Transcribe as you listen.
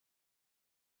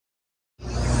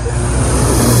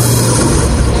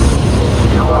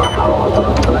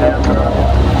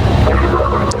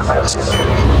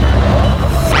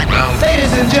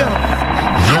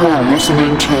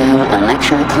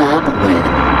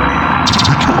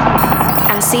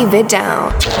Assi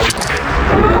Vidal.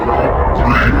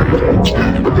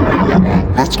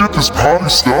 Let's get this party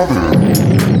started.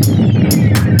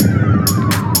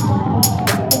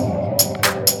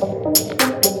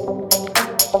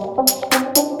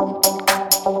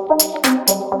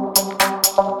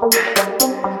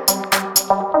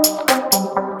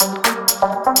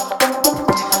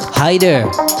 Hi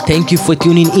there, thank you for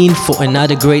tuning in for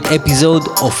another great episode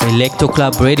of Electro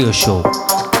Club Radio Show.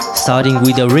 Starting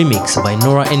with a remix by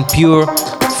Nora and Pure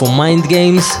for Mind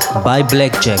Games by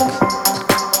Blackjack.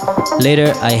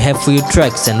 Later I have for you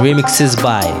tracks and remixes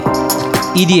by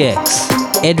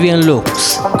EDX, Adrian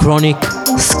Lux, Chronic,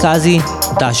 Skazi,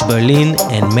 Dash Berlin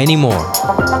and many more.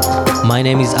 My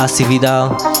name is Assi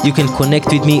Vidal. You can connect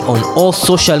with me on all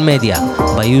social media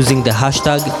by using the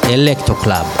hashtag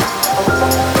ElectroClub.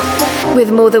 With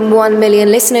more than 1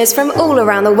 million listeners from all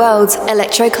around the world,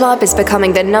 Electro Club is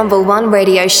becoming the #1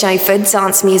 radio show for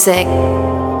dance music.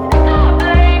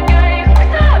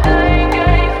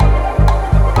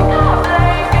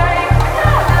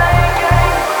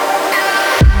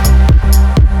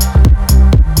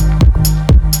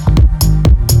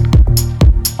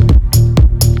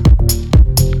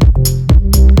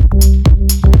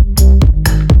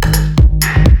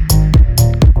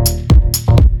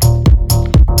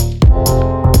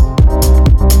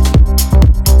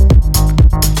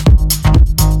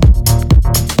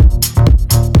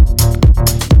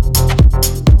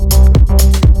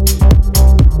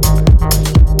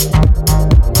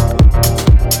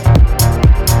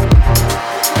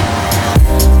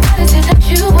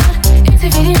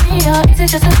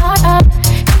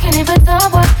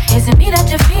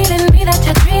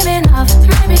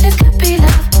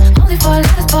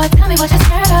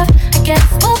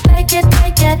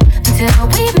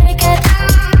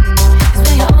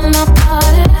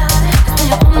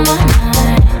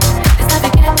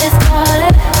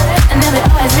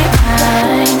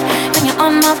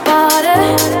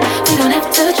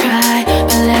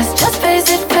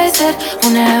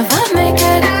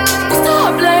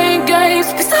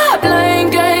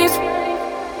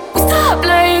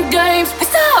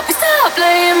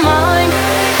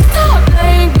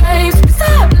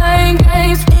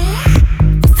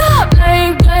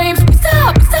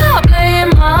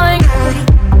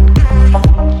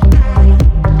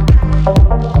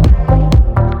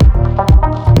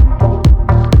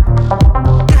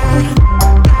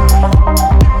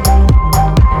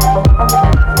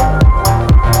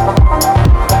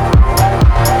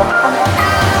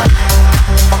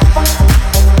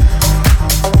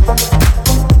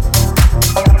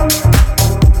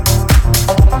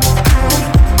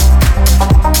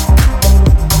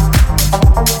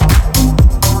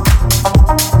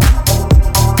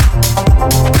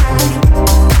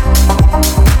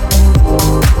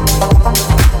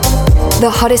 The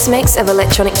hottest mix of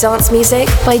electronic dance music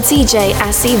by DJ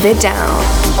Assi Vidal.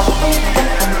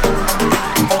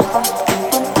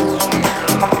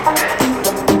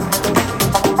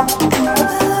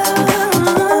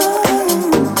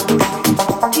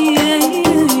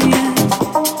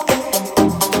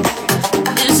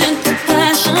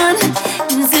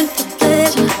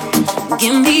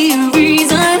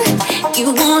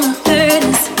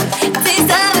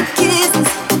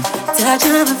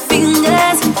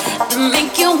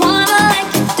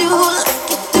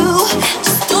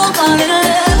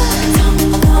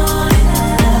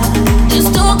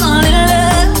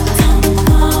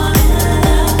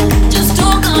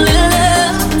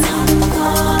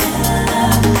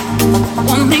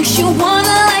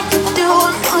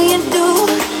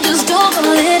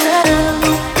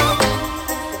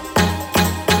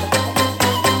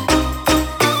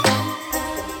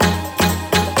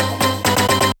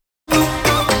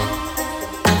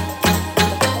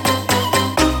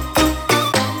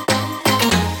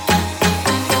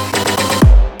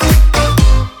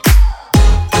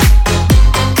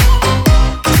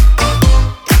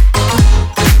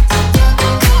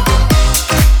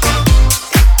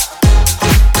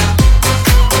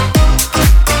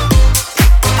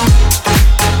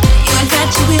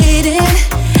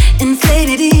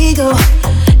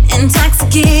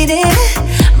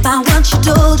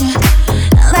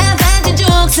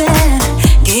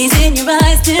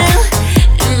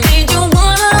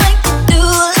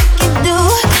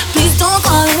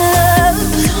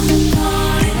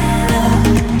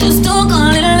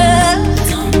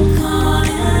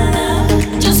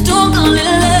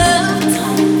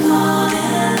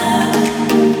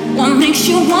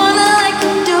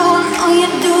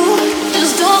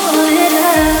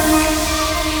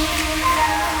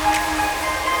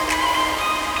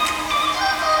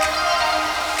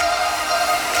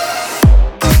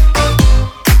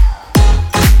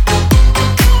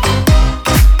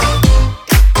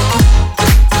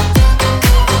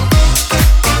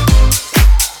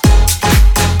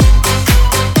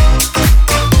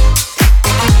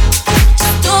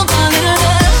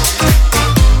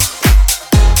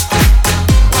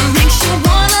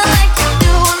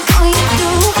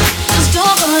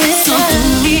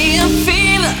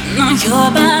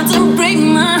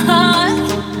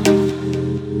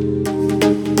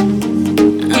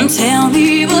 tell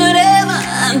me whatever.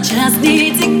 I just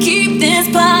need to keep this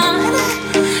bond.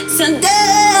 So down.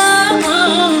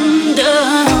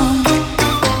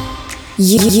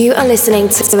 You are listening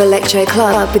to Electro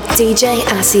Club with DJ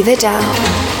Assi Vidal.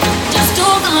 Just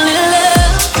talk a little.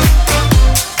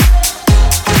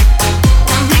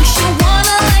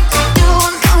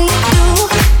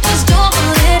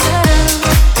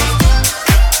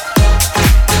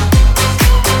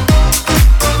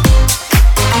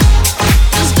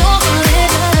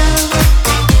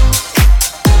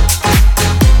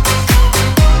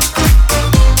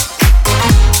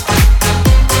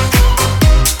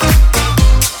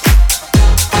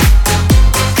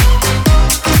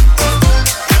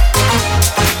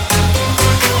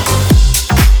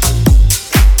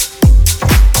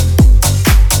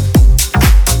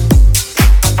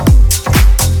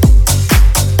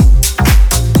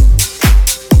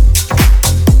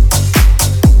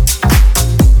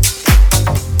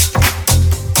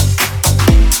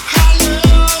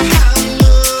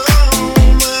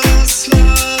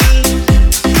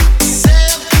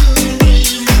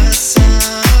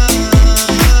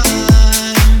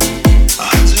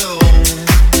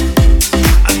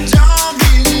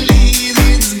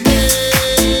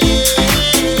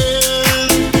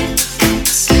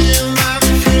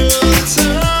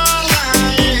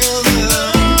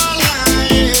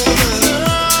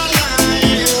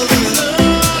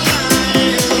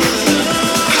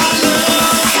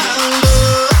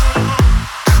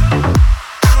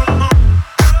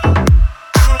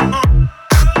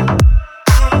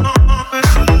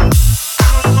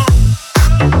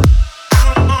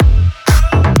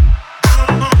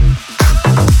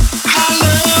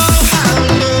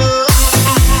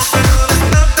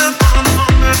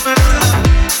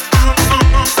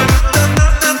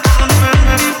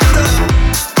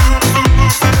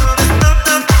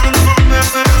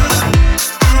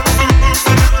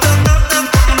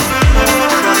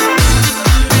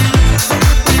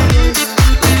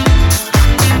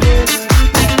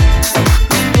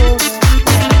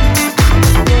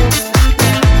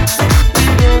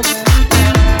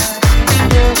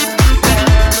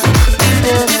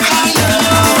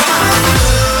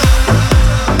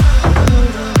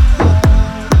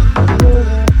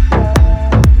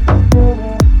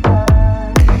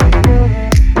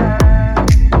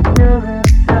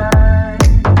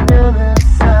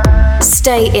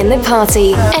 Stay in the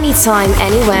party, anytime,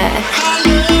 anywhere.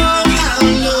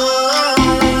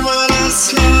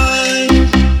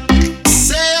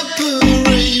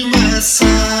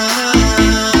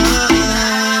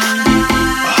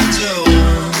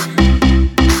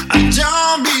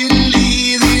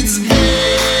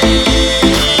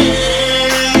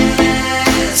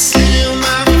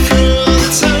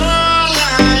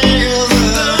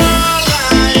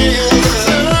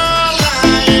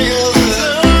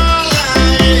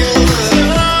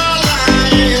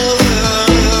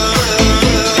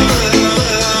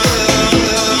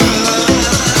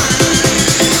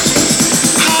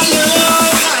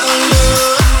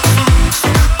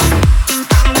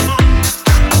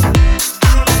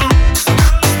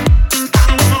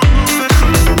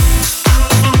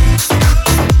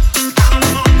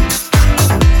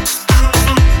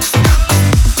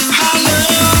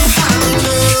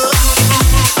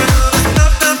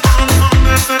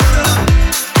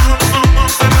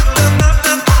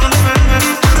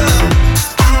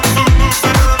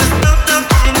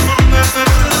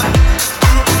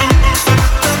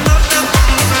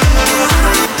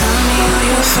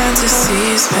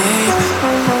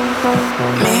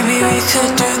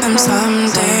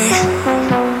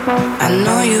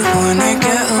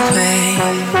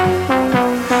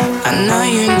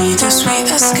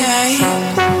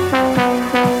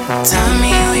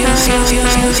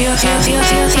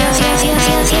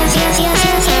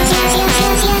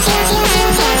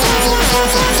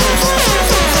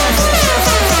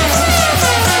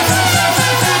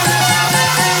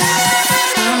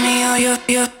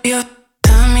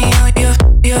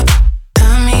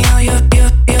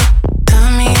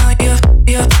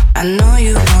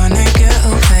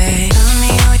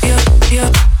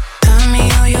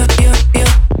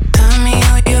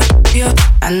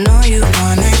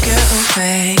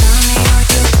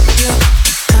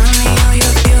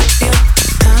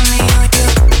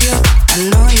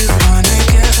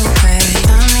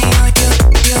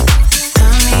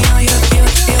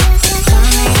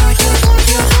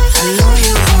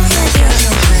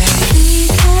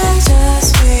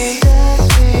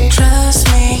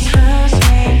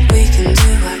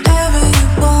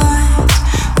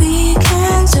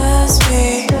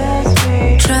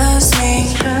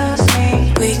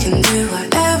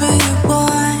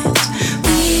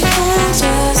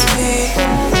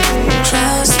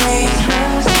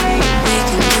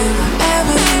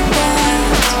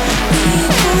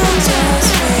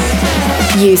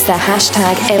 Use the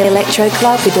hashtag Electro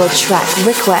Club with your track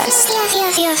request.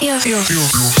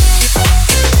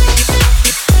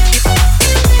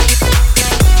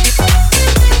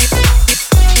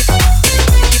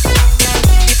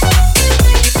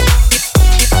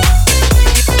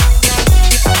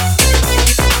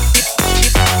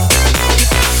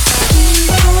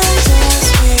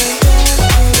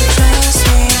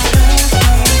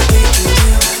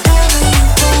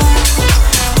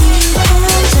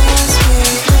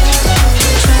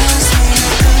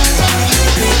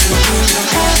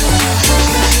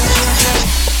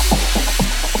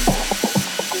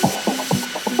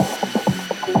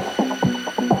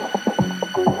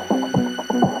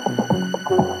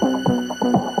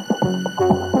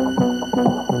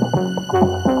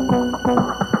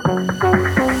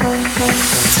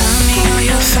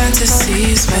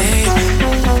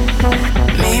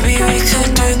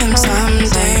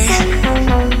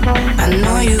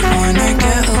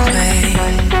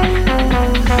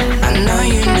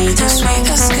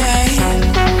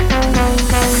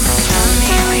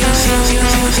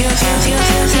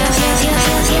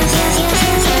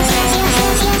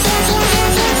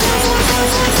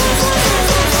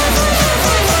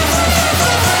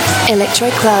 Electro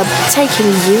Club, taking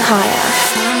you higher.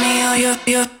 I know you wanna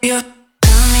get away.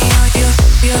 Tell me how you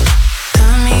feel.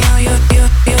 Tell me how you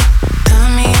feel. Tell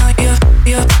me how you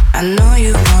feel. I know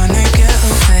you wanna get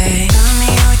away. Tell me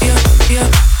how you feel.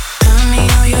 Tell me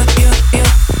how you feel.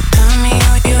 Tell me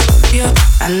how you feel.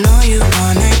 I know you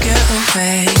wanna get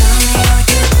away. Tell me how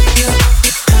you feel.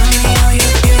 Tell me how you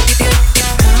feel.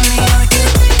 Tell me how you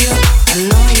feel. I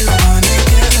know you wanna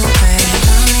get away.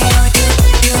 Tell me how you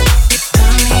feel.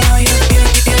 Tell me how you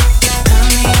feel. Tell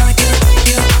me how you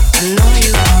feel. I know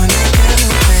you wanna get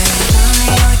away. Tell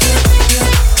me how you feel.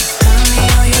 Tell me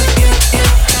how you feel.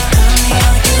 Tell me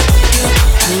how you feel.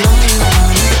 I know you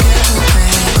wanna get away.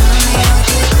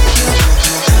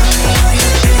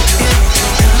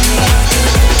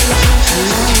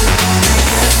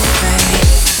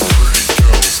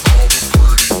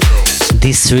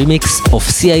 This remix of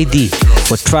CID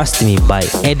for Trust Me by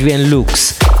Adrian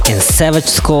Lux and Savage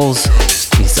Skulls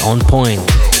is on point.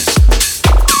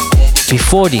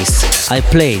 Before this, I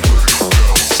played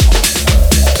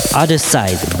Other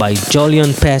Side by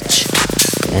Jolion Patch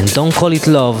and Don't Call It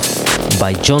Love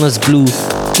by Jonas Blue,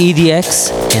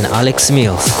 EDX and Alex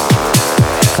Mills.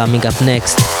 Coming up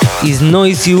next is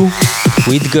Noise You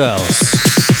with Girls.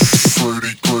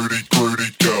 Pretty, pretty,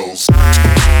 pretty girls.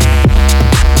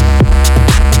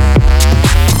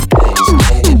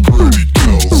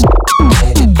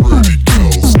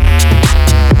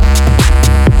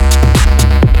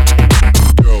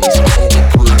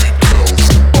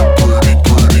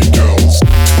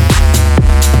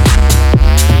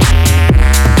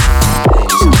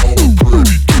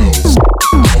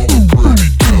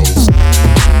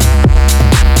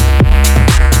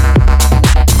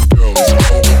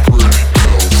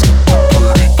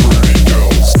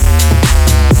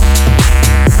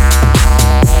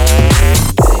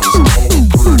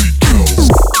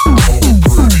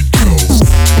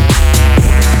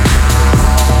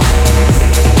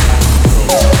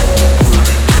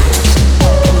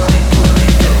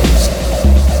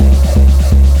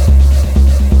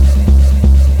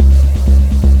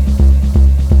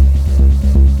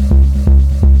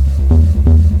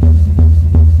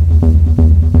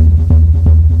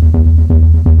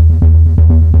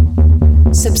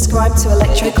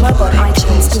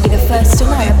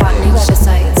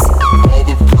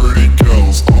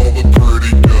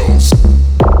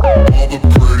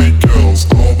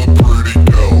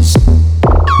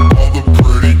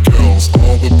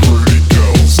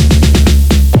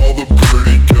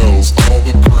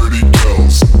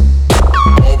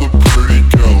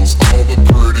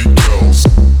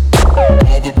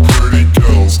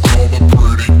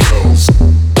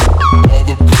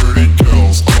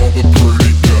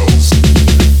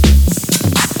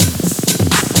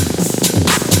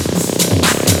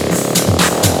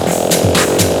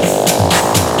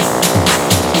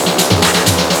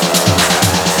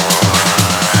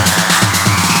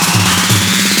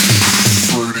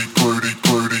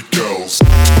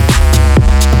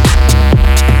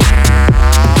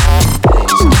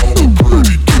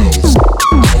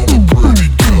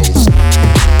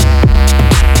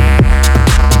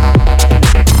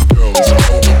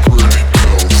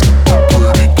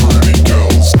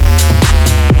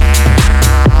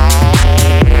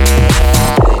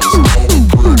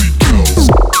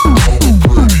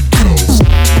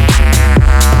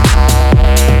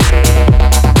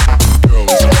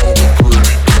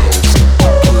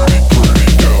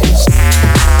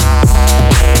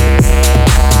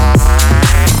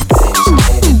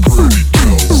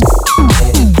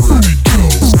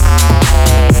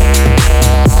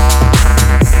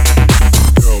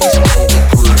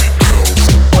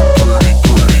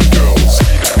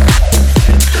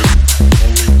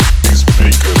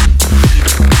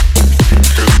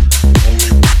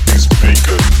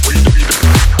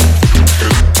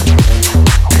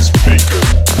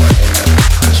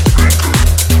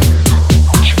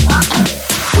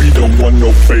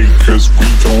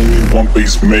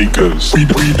 bass makers. We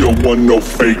don't want no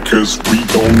fakers. We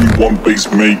only want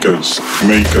bass makers.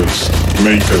 Makers,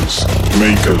 makers,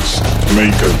 makers,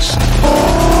 makers.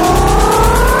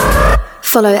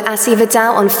 Follow Asi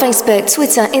Vidal on Facebook,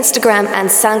 Twitter, Instagram, and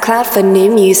SoundCloud for new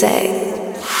music.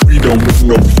 We don't want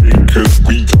no fakers,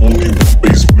 we only want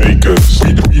bass makers.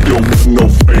 We don't want no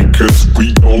fakers,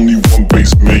 we only want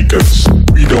bass makers.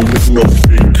 We don't want no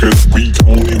fakers, we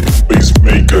only want bass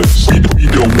makers. We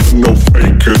don't want no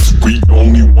fakers, we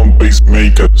only want bass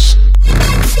makers.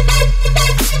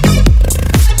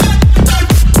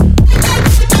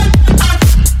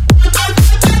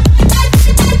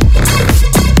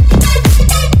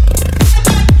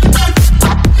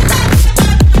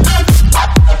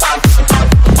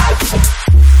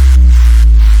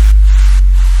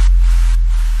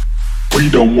 We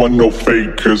don't want no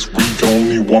fakers, we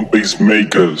only want bass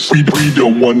makers. We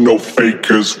don't want no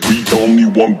fakers, we only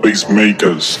want bass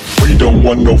makers. We don't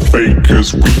want no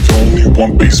fakers, we only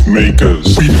want bass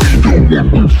makers. We don't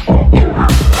want no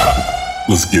fakers.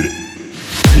 Let's get it.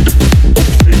 We don't want no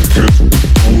fakers,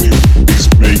 only want bass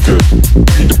makers. We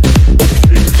don't want no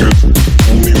fakers,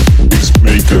 only want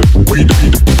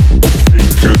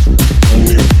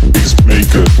bass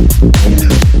makers. We don't want no fakers, only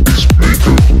want bass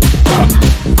makers. Only want bass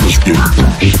makers. Let's get it.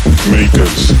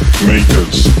 Makers, makers,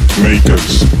 makers, makers,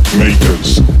 makers,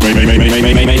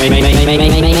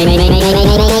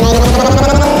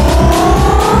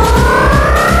 makers,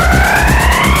 makers, makers,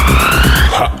 makers,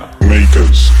 makers,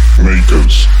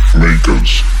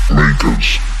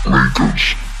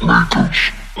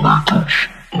 makers,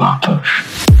 makers.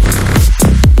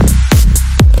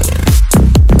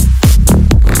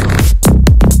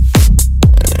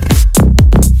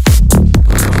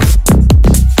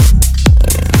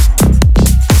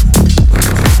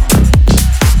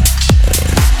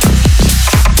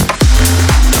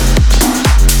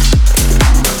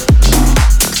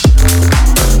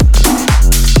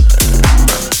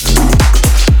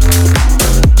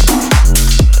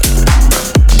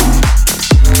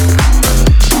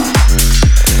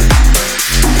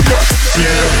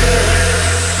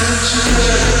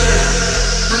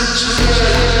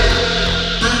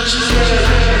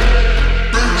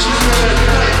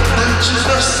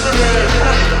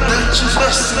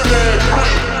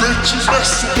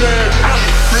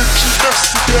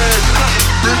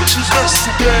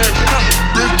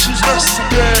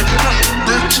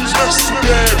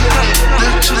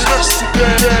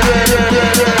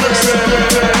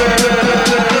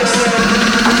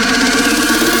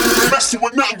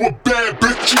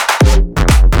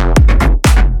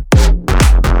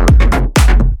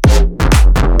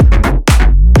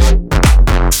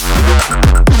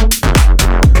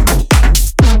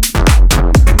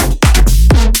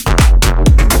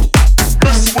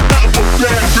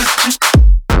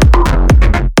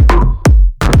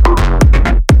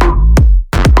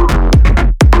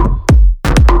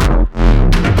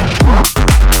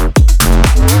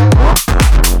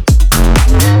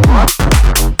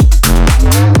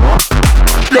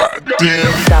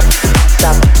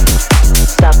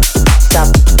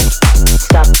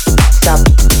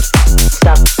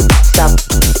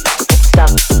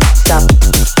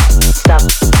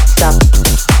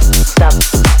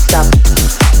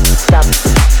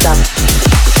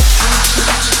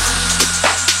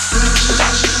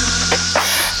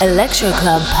 Electro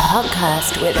Club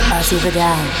Podcast with Asi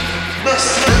Vidal.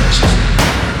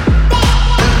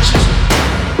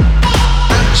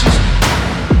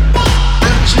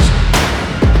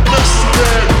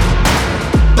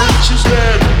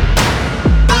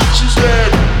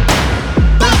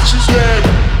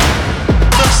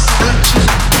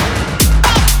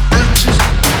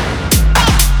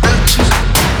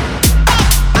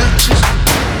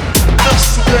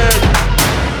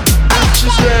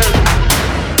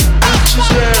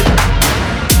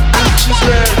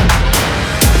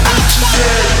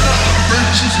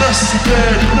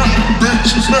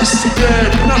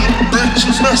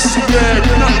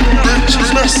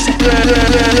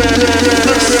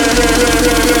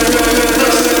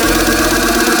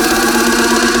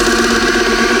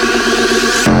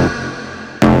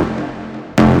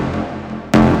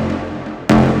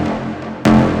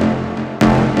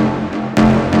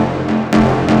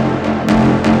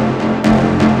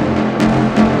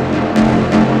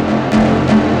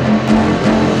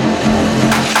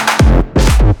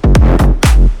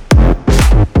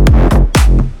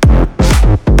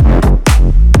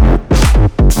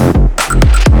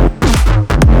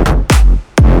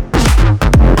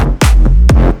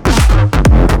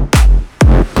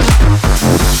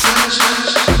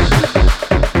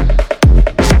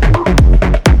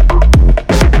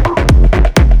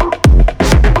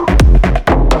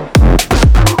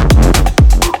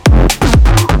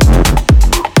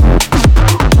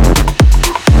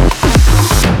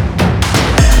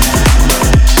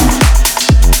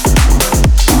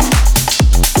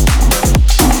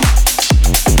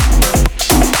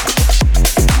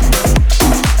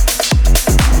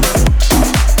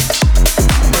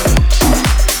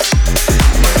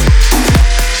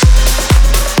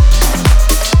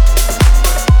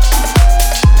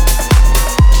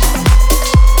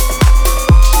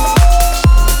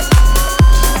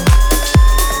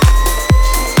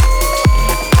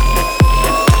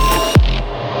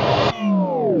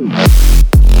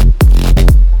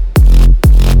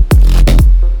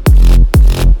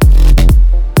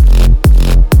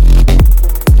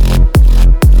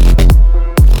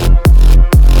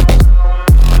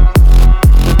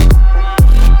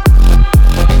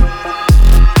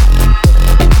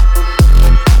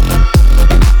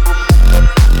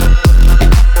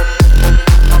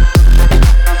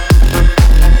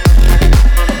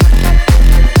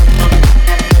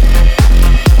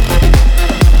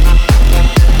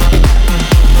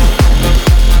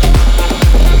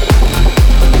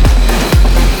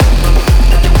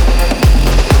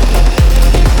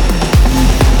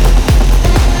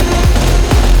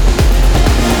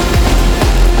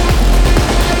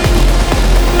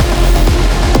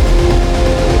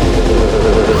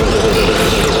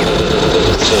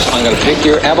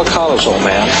 You're avocados, old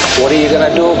man. What are you going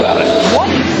to do about it? What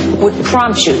would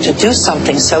prompt you to do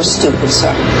something so stupid,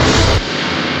 sir?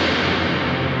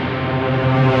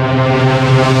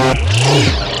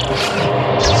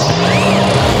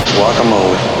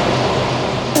 Guacamole.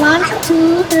 1,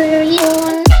 2, 3,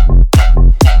 1.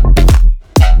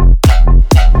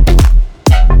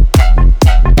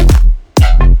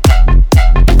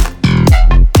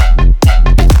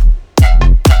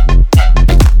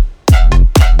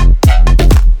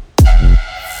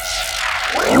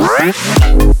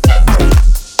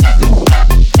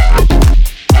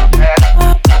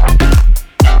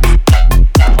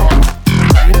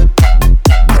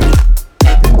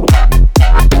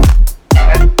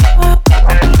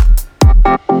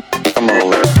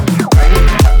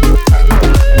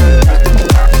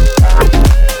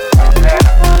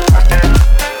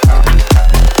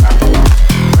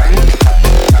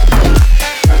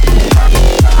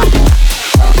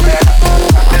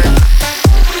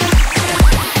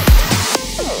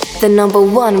 The number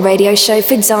one radio show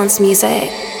for dance music.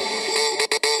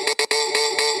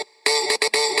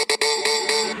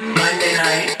 Monday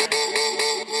night,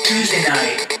 Tuesday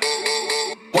night,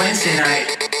 Wednesday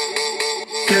night,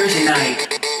 Thursday night,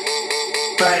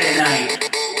 Friday night,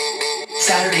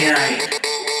 Saturday night,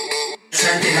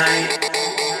 Sunday night.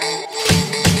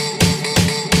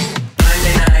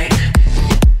 Monday night,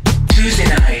 Tuesday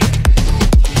night,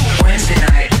 Wednesday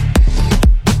night,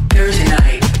 Thursday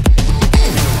night,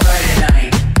 Friday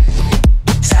night,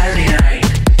 Saturday night,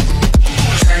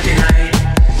 Sunday night.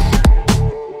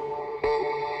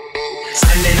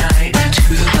 Sunday night to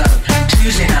the club,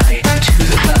 Tuesday night to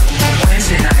the club,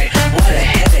 Wednesday night, what a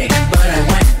headache, but I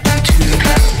went to the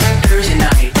club. Thursday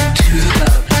night to the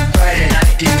club, Friday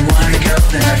night didn't wanna go,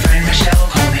 then my friend Michelle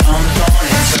called me on the phone,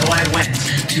 and so I went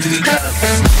to the club.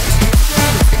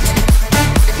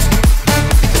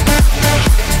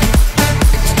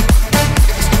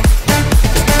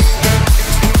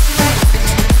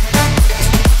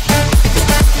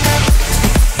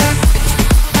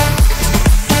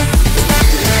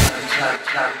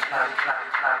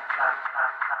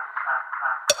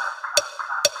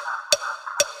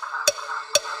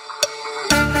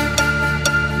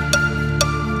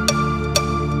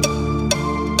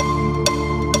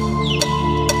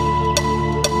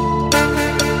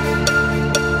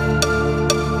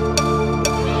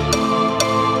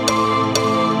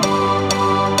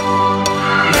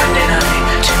 Monday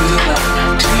night to the club,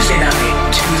 Tuesday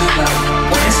night to the club,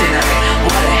 Wednesday night,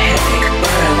 what a headache,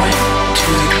 but I went to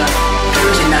the club.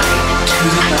 Thursday night to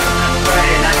the club,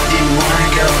 Friday night didn't wanna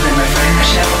go, then my friend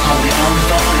Michelle called me on the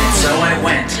phone, and so I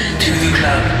went to the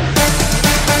club.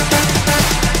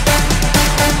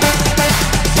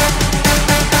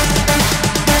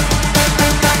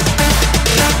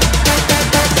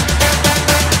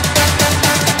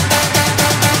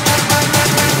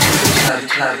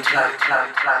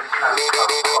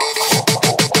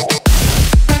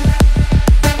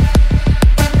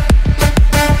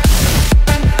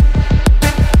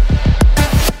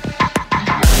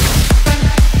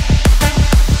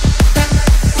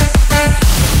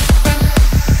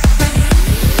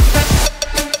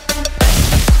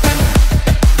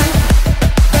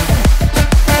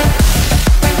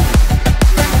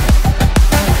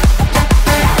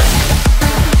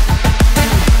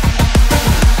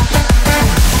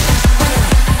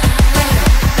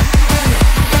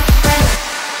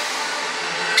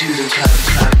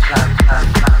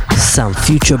 Some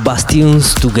future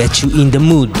bastions to get you in the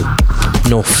mood.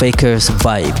 No Fakers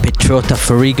by Petrota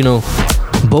Ferrigno,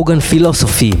 Bogan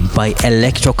Philosophy by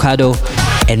Electro,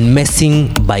 and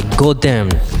Messing by Goddamn,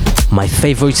 my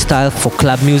favorite style for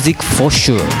club music for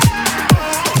sure.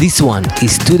 This one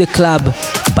is To The Club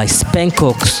by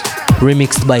Spankox,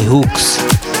 remixed by Hooks.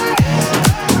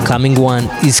 Coming one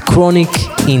is Chronic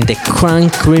in the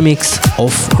Crank remix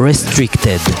of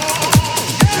Restricted.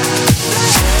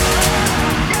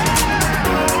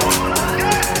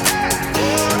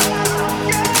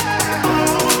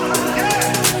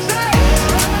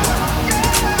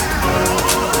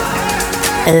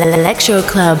 Electro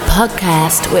Club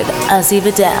Podcast with Ozzy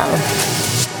Vidal.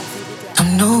 I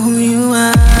know who you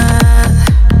are.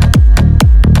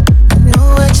 Know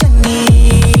what you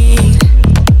need.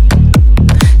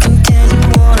 Can tell you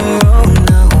wanna roll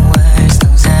the words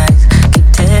those eyes keep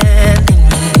telling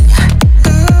me.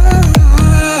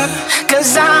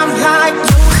 'Cause I'm like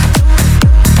you.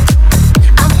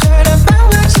 I've heard about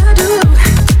what you do.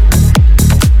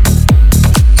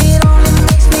 It only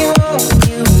makes me want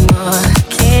you more.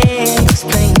 Can't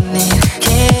explain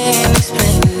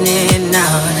it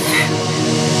now.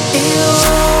 You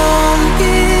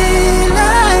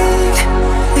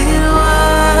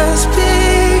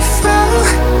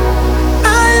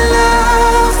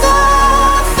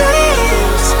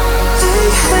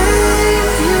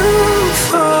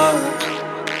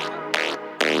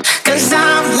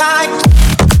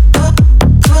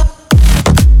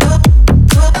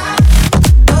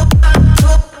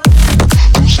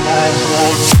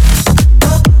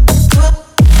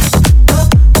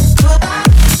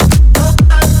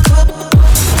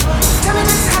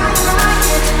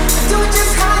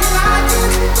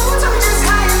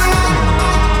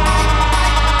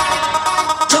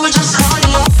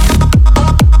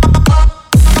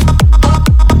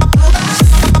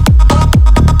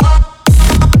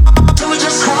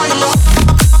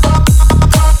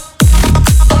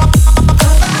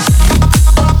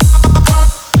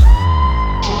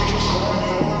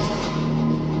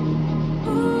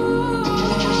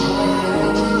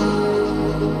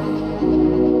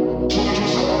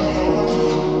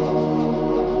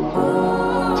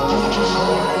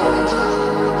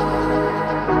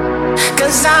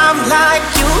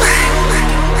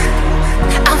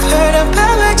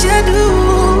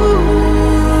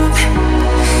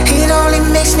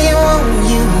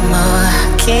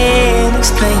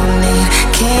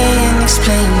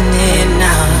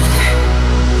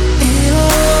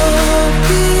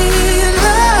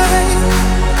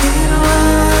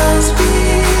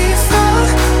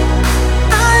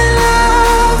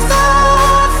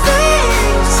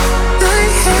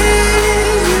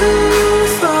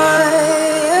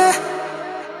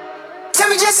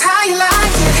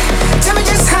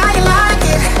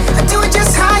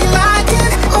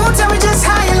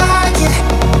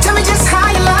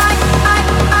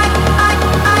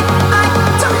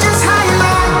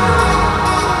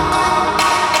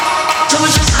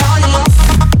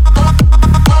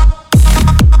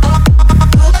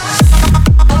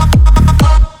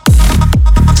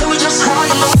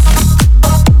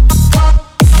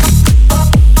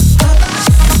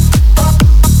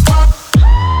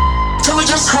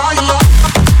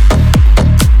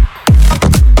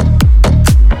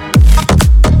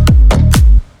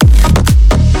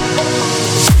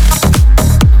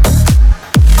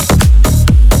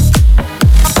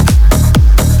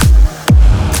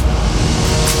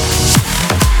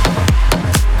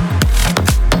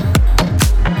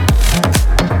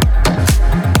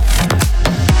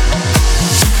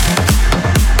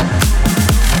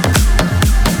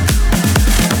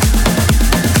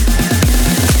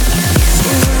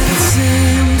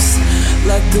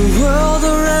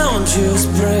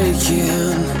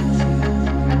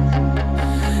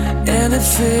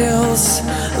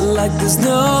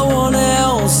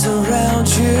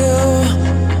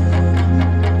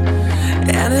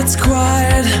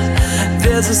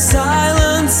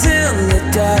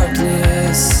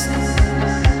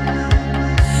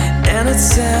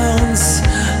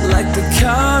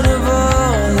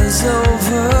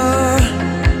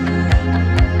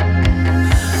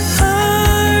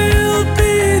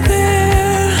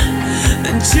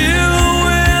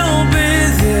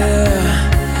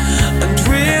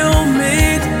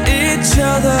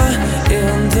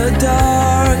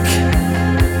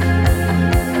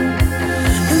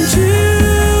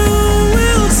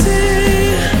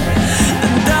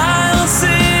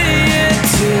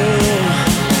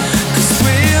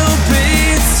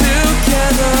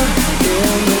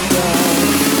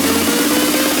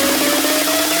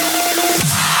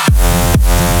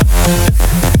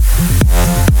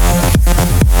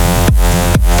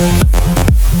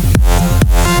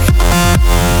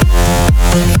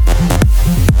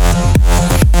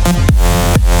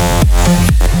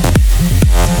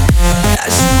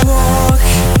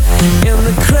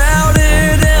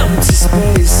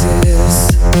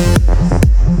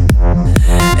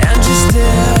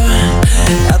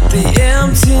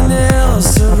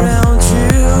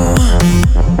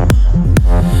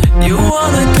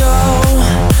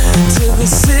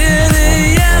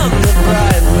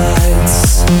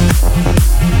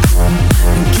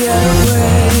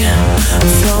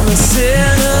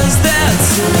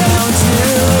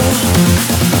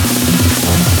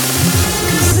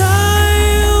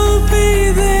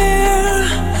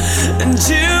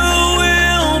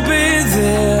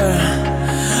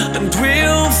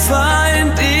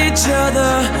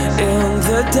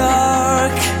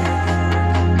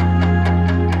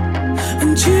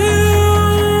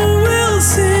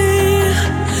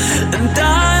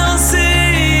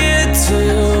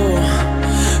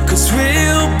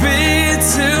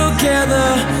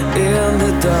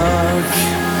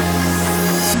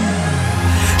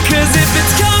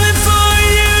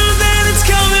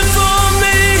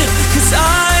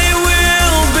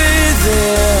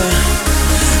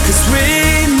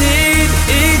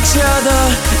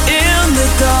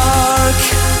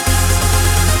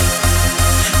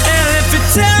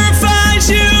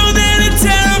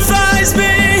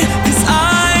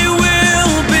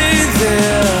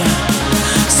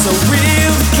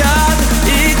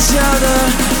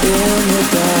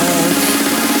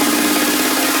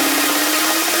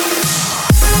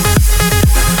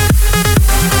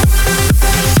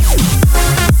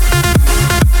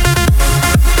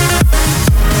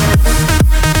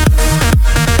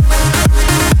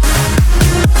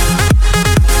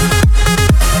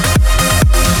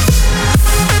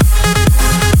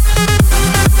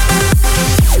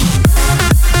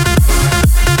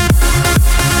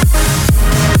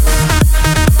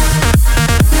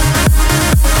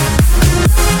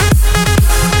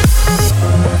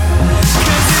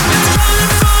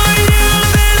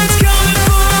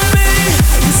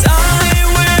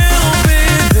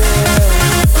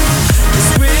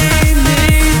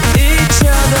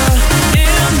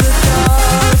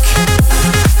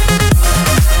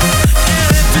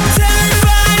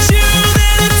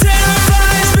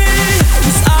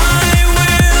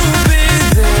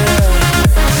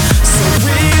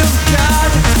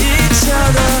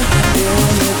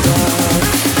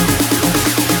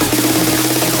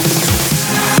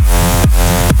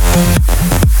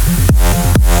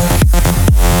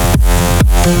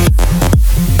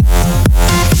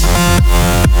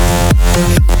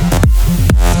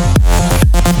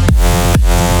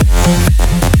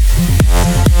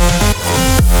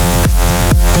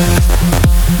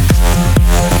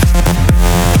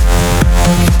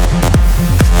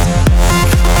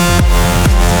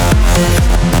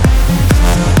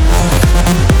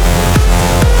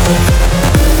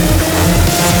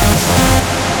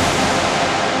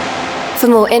For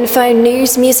more info,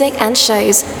 news, music, and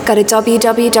shows, go to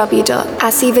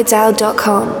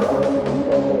www.asividal.com.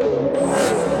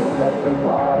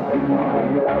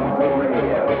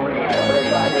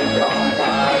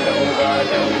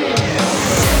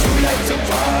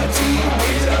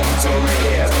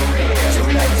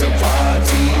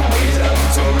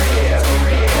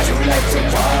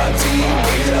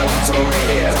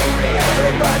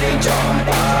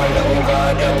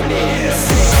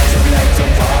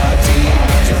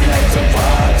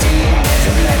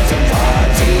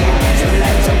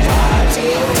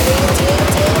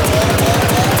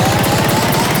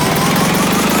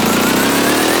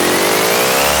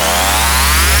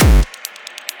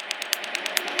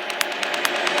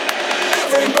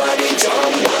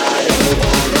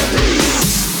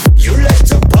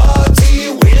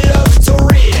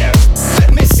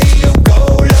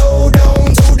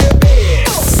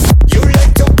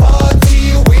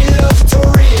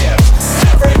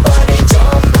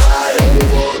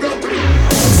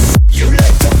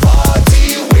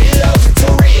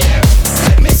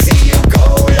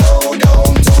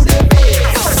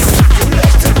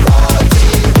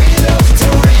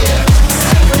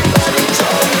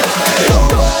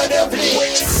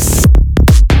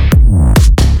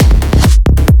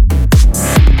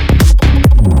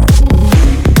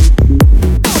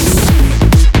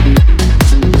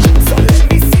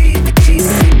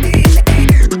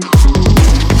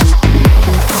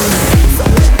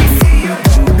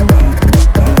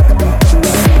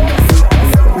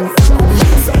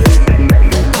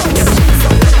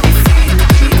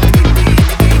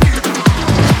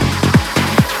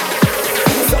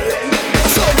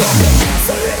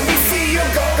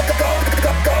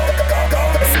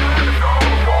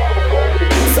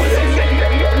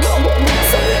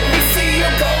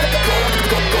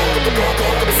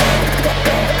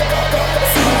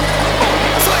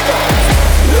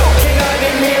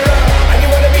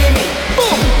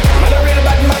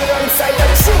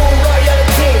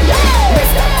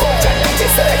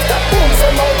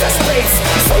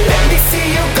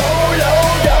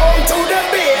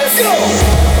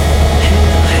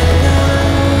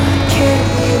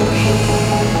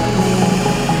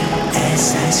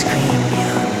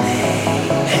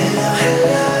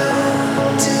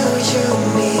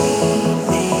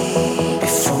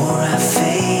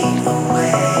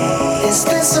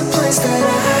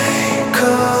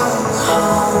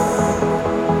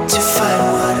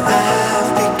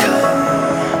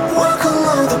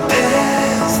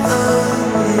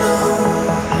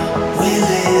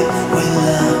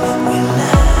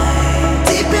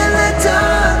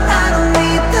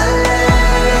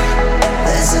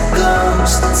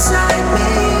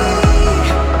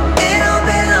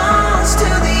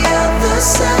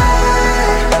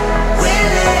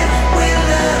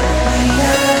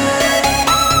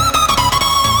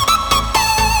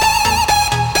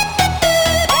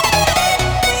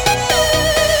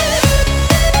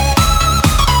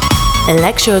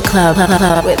 Electro Club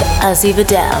with Ozzy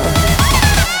Vidal.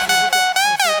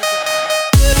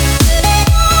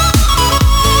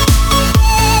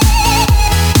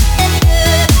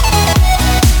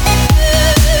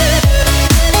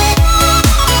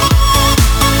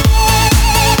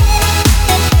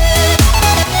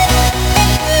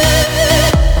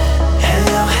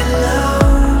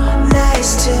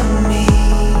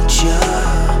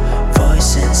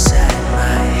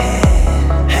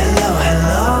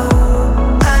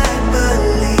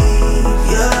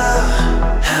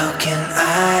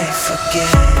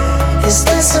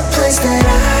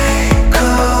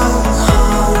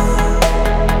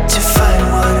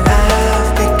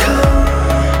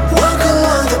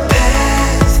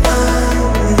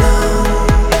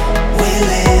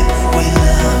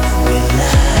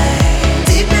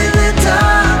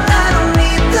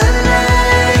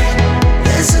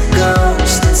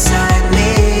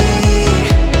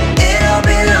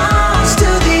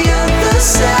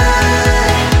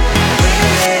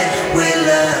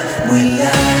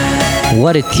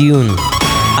 What a tune!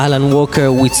 Alan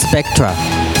Walker with Spectra.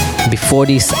 Before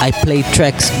this, I played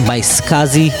tracks by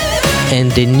Skazi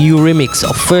and the new remix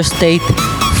of First State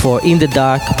for In the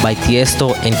Dark by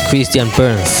Tiesto and Christian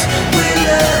Burns.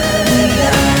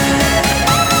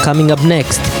 Coming up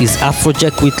next is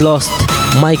Afrojack with Lost,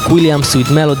 Mike Williams with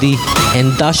Melody,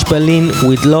 and Dash Berlin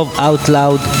with Love Out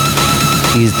Loud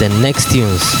is the next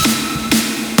tunes.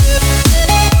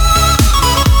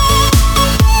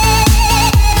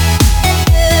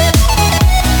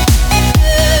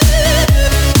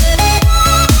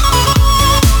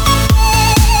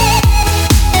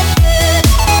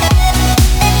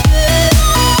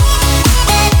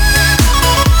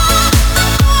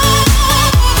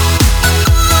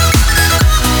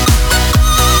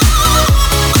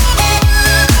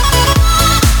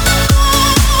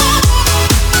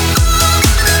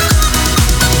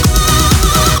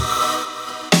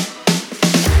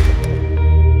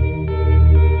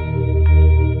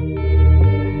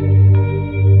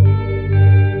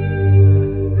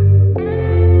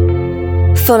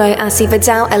 Follow Asi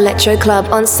Vidal Electro Club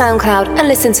on SoundCloud and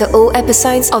listen to all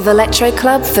episodes of Electro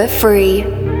Club for free.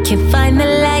 Can find the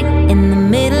light in the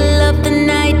middle of the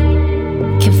night.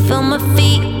 Can feel my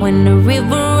feet when the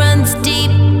river runs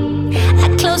deep. I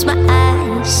close my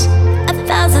eyes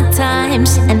 1,000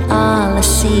 times and all I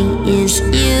see is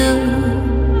you.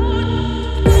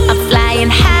 I'm flying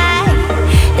high,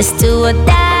 it's do or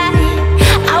die.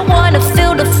 I wanna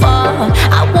feel the fall,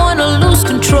 I wanna lose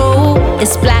control.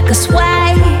 It's black as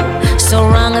white, so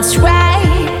wrong it's right.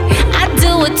 I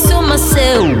do it to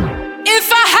myself.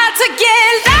 If I had to get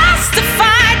lost to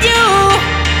find you,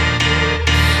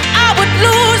 I would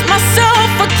lose myself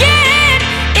again.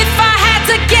 If I had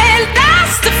to get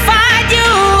lost to find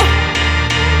you,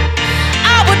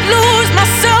 I would lose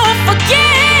myself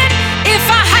again. If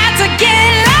I had to get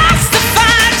lost to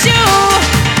find you,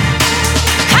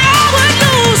 I would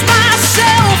lose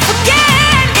myself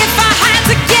again. If I had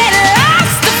to get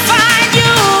lost to find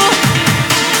you,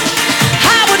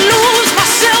 I would lose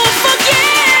myself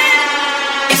again.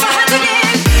 If I had to get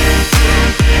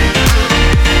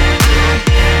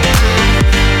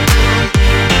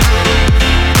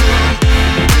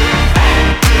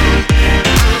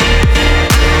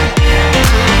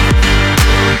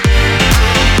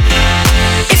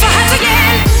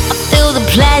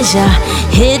pleasure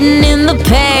hidden in the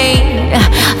pain.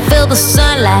 Feel the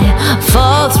sunlight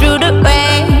fall through the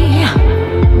rain.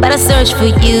 But I search for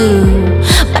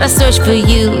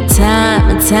you time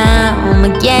and time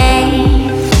again.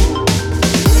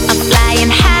 I'm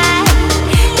flying high,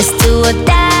 it's do or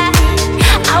die.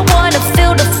 I wanna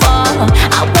feel the fall,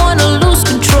 I wanna lose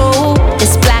control.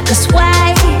 It's black as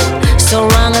white, so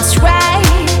wrong it's right.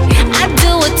 I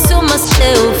do it to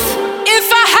myself. If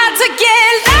I had to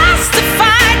get lost to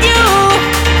find you,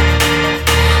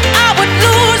 I would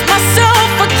lose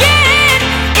myself again.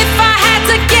 If I had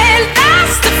to get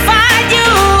lost to find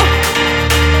you,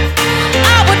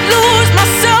 I would lose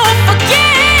myself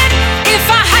again. If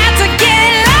I had to get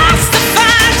lost to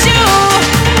find you,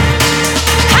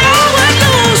 I would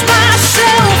lose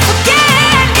myself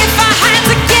again. If I had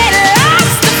to get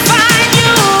lost to find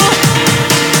you,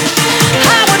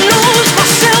 I would lose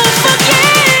myself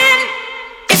again.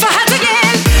 If I had to get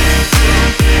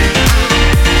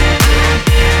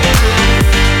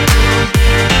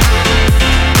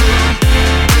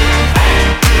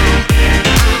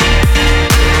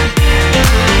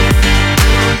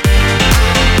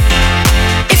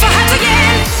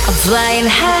I'm flying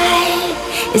high,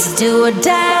 it's do or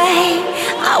die.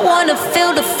 I wanna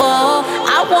feel the fall,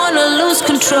 I wanna lose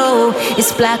control.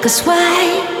 It's black as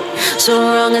white, so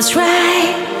wrong is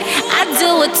right. I do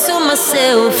it to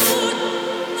myself.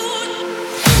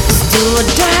 It's do or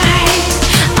die.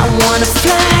 I wanna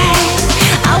fly,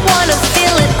 I wanna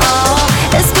feel it all.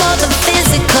 It's more than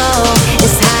physical,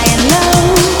 it's high and low.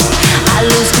 I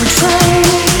lose control,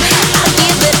 I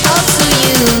give it all to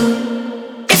you.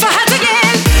 If I had to get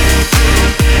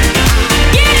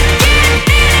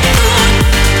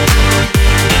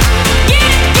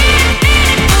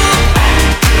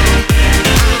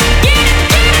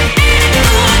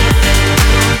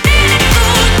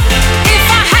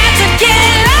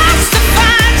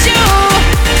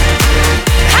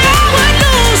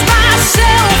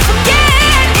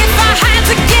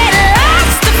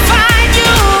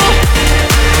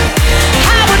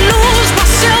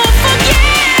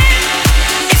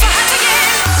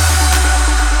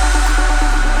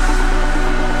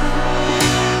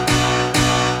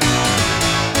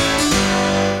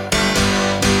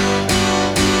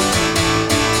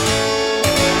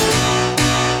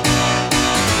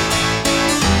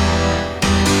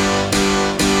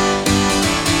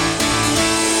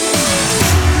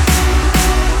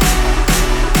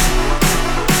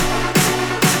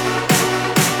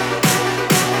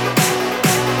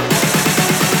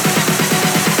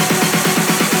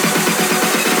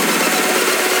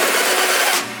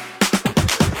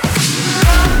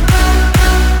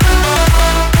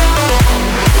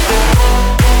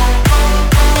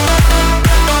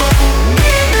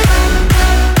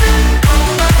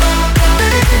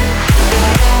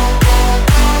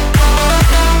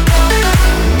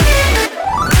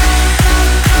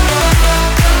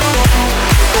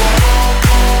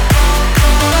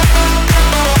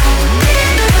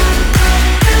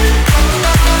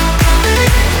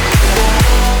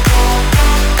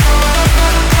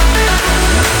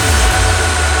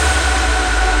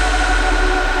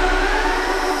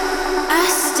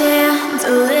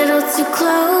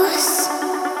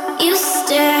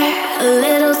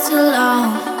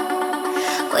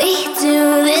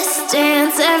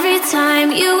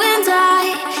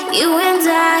you and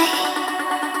I,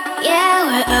 yeah,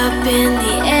 we're up in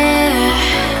the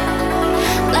air.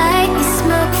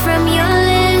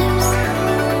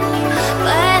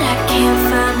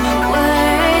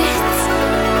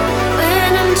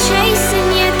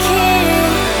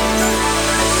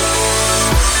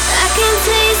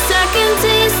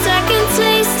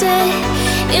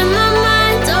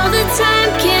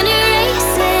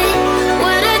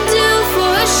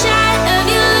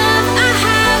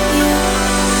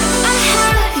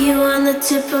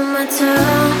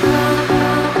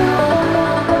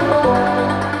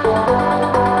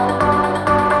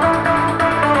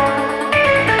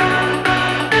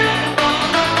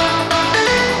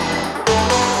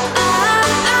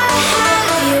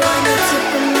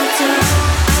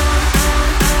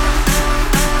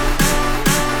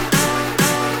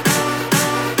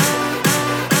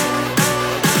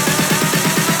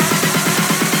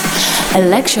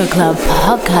 Electro Club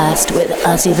Podcast with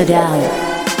Ozzy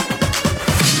Vidal.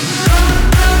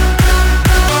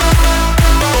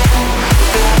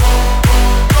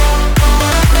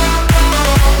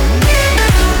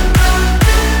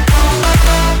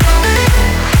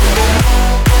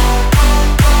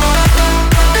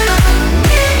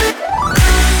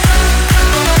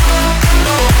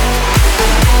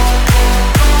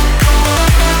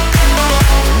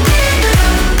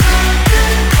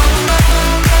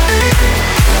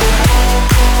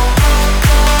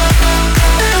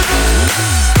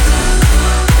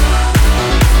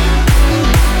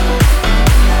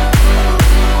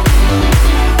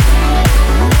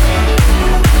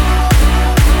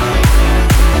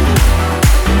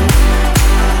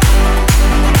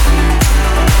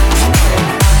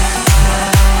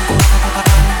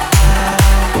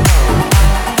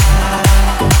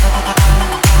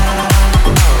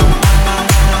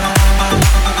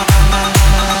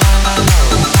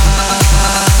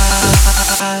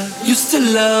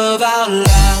 Love out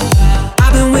loud.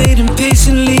 I've been waiting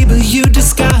patiently, but you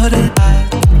discarded,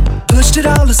 pushed it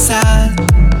all aside.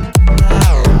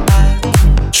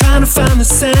 Trying to find the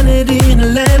sanity in a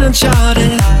land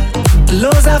uncharted, the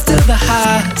lows after the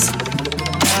highs.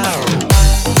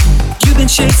 You've been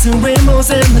chasing rainbows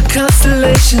and the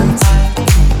constellations,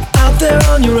 out there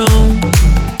on your own.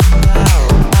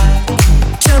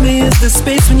 Tell me, is there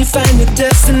space when you find your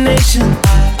destination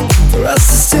for us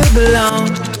to still belong?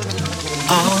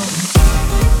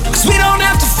 Cause we don't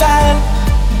have to fight,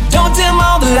 don't dim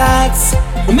all the lights.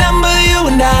 Remember you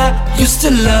and I used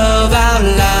to love out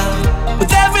loud.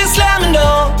 With every slamming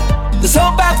door, there's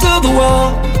hope after the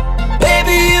wall.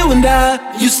 Baby, you and I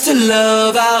used to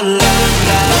love out loud.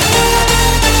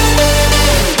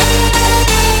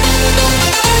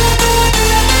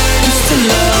 Used to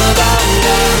love out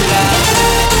loud.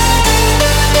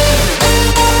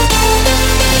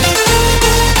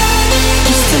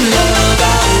 Used to love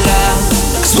out loud.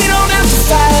 Cause we don't have to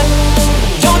fight,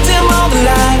 don't dim all the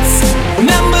lights.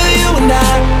 Remember you and I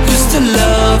used to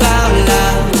love out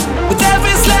loud. With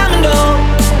every slamming door,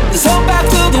 there's hope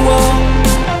after the wall.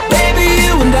 Baby,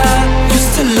 you and I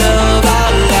used to love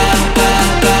out loud.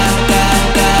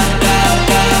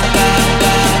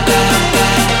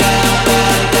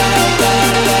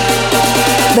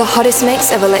 The hottest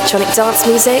mix of electronic dance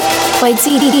music by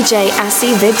DJ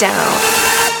Assi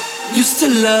Vidal. Used to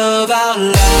love out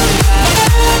loud.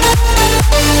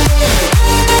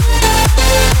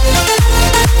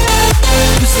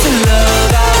 Used to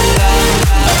love out loud.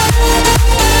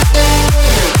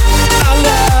 Out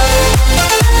loud.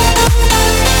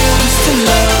 Used to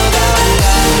love out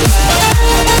loud.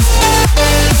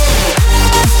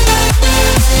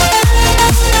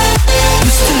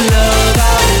 Used to love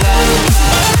out loud.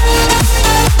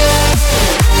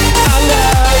 Out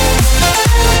loud.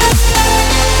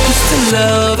 Used to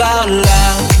love out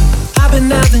loud. I've been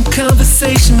having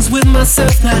conversations with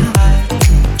myself now,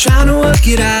 trying to work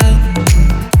it out.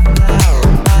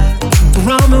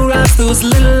 Memorize those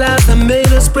little lies that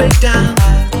made us break down.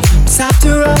 It's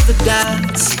after all the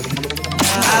doubts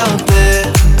out there.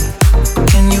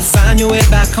 Can you find your way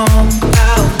back home?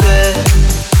 Out there,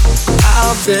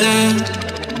 out there.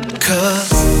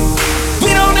 Cause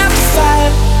we don't have to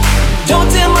fight, don't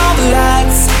dim all the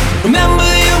lights. Remember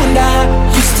you and I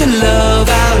used to love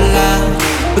out loud.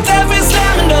 With every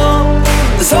slamming door,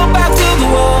 there's hope after the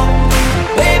wall.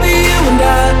 Baby, you and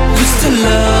I used to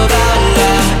love out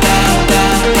loud.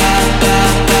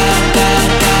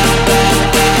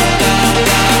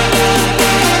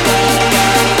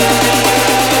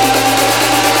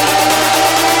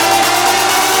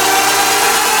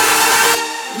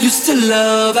 Used to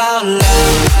love out loud.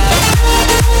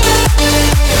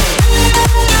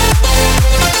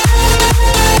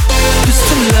 Used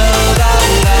to love out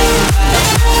loud.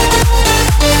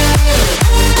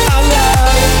 Out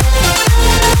loud.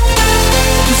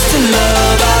 Used to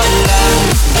love out loud.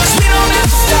 Cause we don't have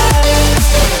to fight,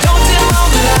 don't dim all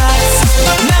the lights.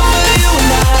 Remember you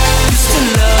and I used to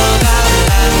love out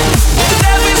loud. With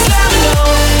every slamming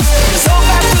door, there's hope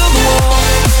back to the wall.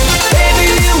 Baby,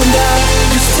 you and I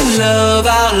used to love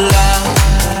out loud.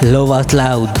 Love out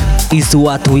loud is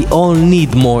what we all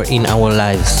need more in our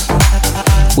lives.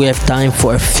 We have time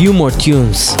for a few more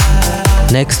tunes.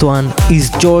 Next one is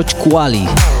George Qualley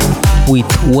with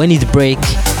When It Break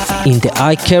in the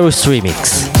Icarus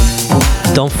remix.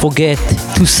 Don't forget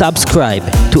to subscribe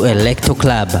to Electro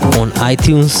Club on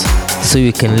iTunes so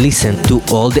you can listen to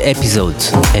all the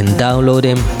episodes and download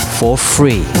them for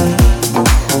free.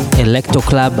 Electro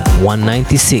Club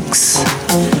 196.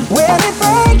 When it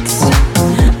breaks,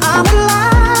 I'm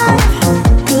alive,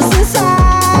 'cause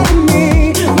inside of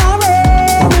me, my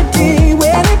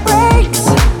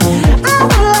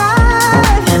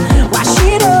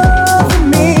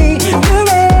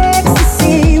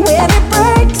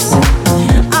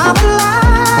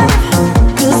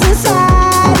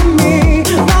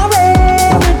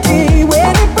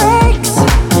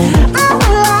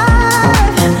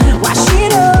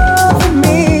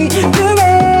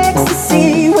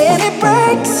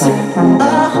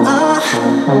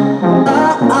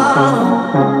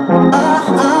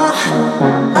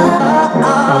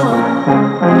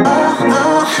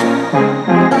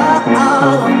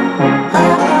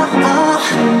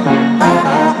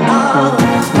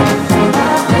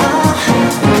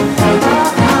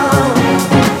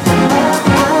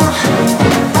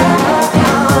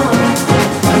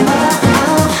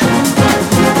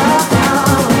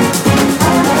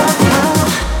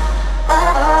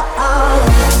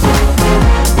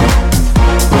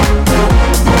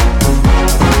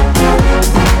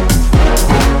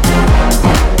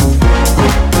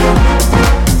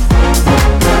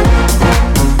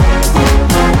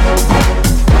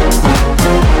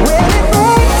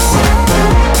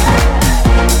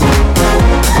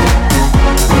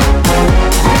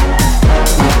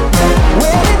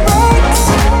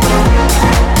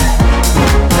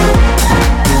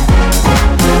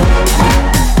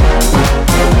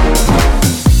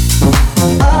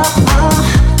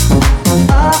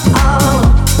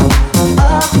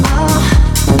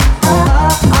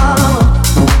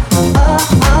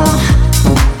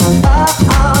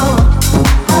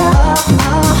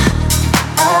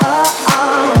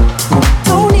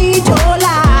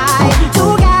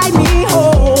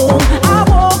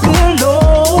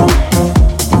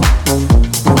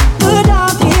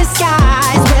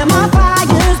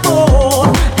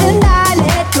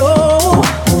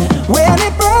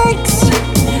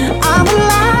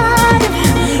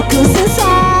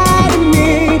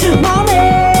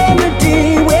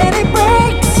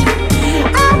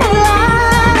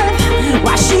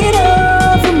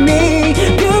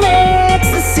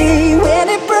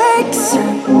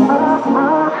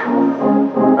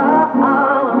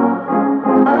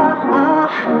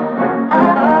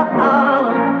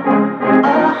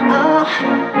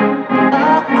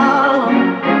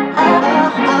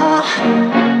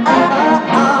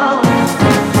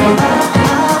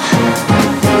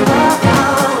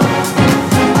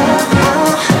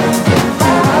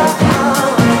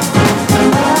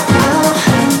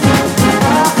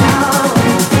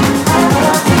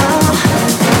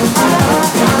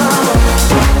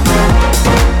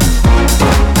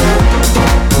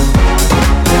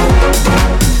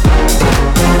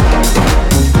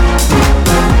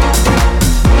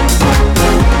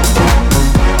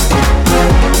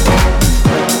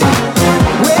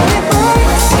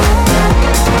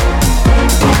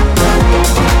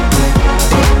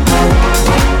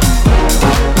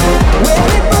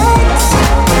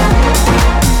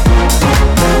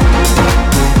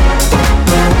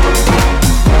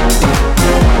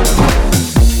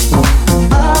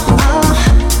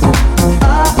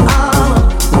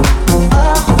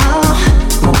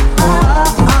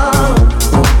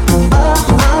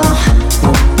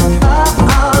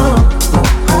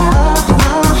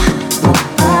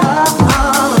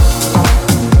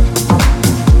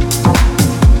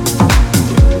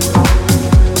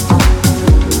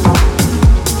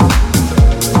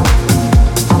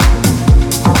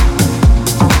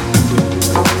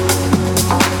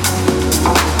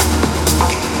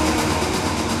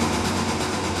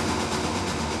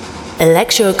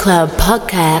Electro Club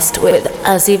Podcast with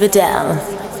Ozzy Vidal.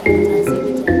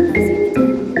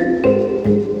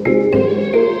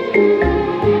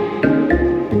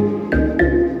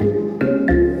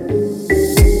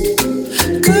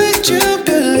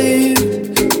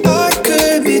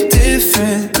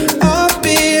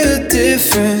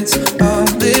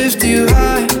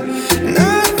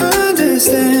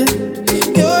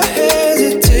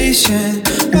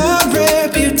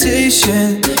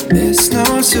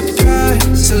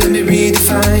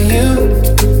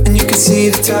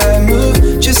 Time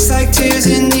move, just like tears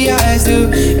in the eyes do.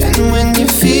 And when you're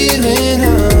feeling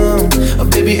oh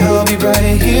baby, I'll be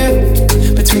right here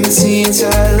between the sea and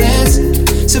silence.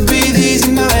 So breathe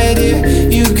easy, my dear.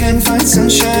 You can find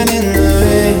sunshine in the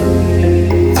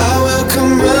rain. I will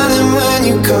come running when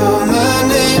you call my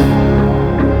name.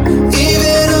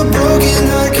 Even a broken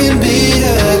heart can beat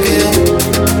again.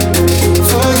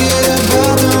 Forget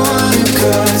about the one who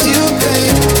caused you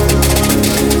pain.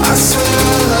 I swear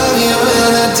I love you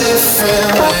in a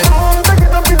different way.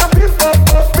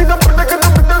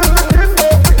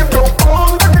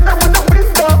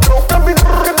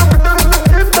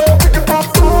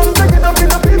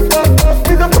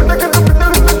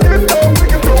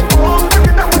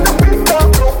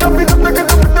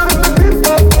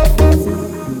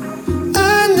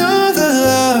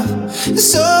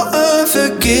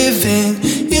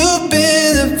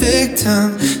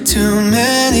 Too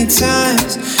many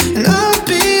times, and I'll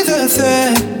be the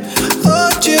thread.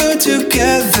 Hold you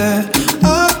together,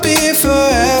 I'll be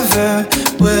forever.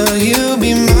 Will you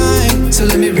be mine? So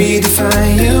let me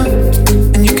redefine you.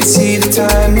 And you can see the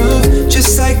time move,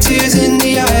 just like tears in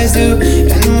the eyes do.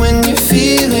 And when you're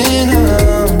feeling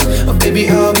oh baby,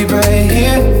 I'll be right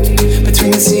here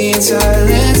between the sea and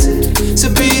silence. So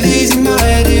breathe easy,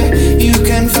 my dear. You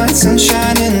can find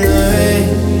sunshine in the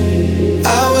rain.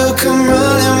 I will come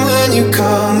running when you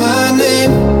call my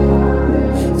name.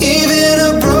 Even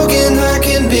a broken heart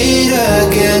can beat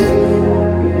again.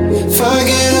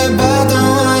 Forget about the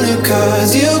one who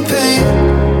caused you pain.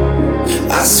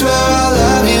 I swear I'll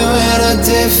love you in a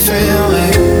different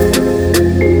way.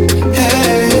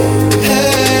 Hey,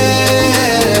 hey,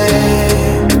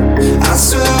 I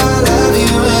swear I'll love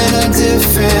you in a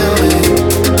different way.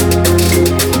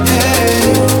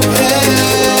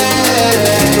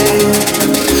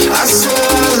 I swear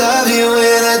I love you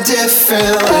in a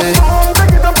different way.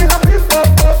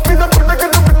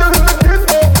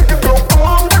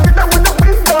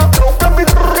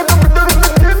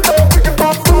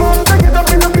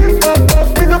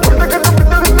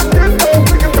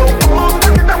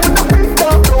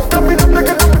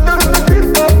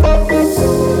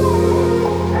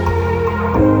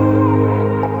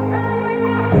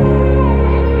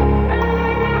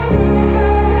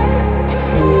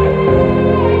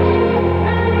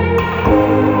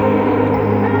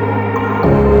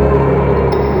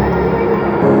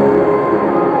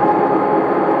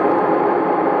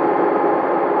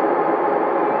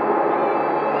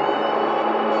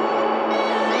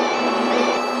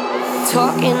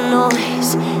 Talking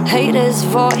noise, haters'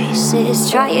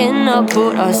 voices trying to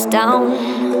put us down.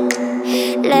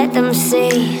 Let them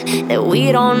see that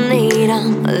we don't need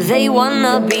them, they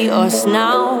wanna be us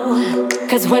now.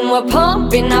 Cause when we're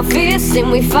pumping our fists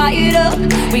and we fire up,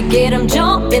 we get them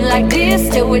jumping like this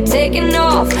till we're taking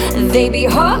off. They be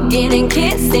hugging and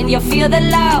kissing, you feel the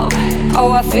love.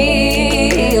 Oh, I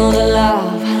feel the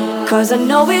love. Cause I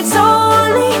know it's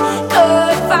only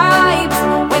good vibes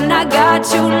when I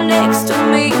got you next to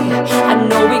me. I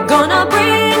know we're gonna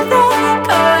bring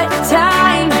that good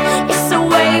time. It's the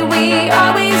way we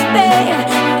always been.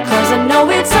 Cause I know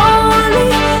it's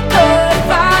only good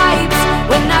vibes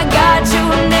when I got you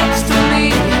next to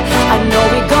me. I know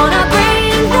we're gonna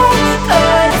bring that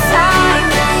good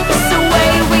time. It's the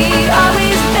way we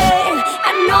always been.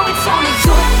 I know it's only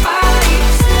good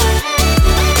vibes.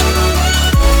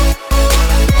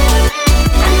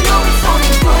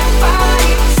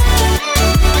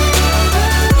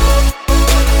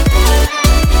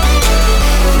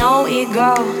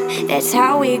 That's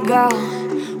how we go.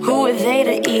 Who are they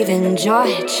to even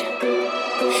judge?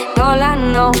 All I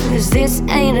know is this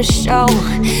ain't a show.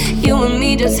 You and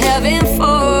me just having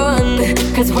fun.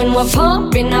 Cause when we're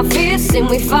pumping our fists and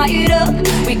we fired up,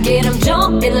 we get them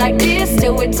jumping like this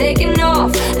till we're taking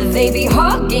off. They be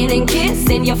hugging and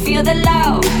kissing, you feel the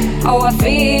love. Oh, I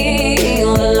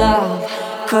feel the love.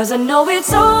 Cause I know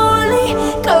it's only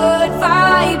good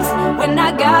vibes when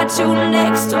I got you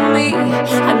next to me.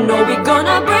 I know we're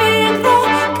gonna bring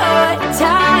that good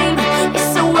time.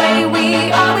 It's the way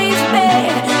we always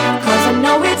been. Cause I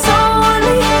know it's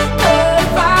only good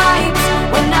vibes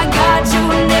when I got you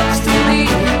next to me.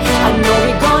 I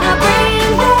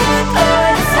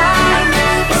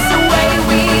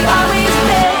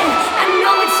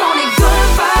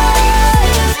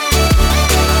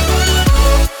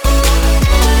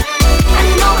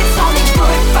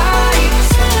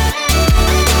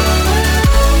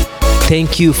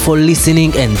Thank you for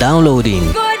listening and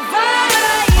downloading.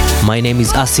 My name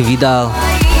is Vidal.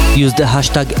 Use the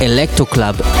hashtag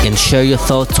ElectroClub and share your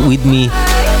thoughts with me.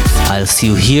 I'll see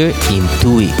you here in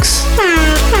 2 weeks.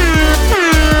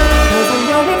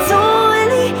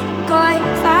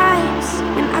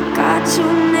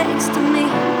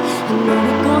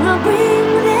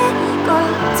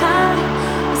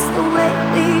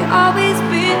 Always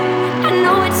been, I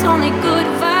know it's only good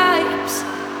vibes.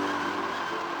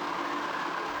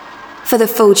 For the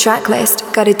full track list,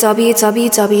 go to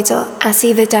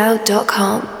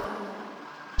www.asividal.com.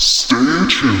 Stay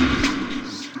tuned.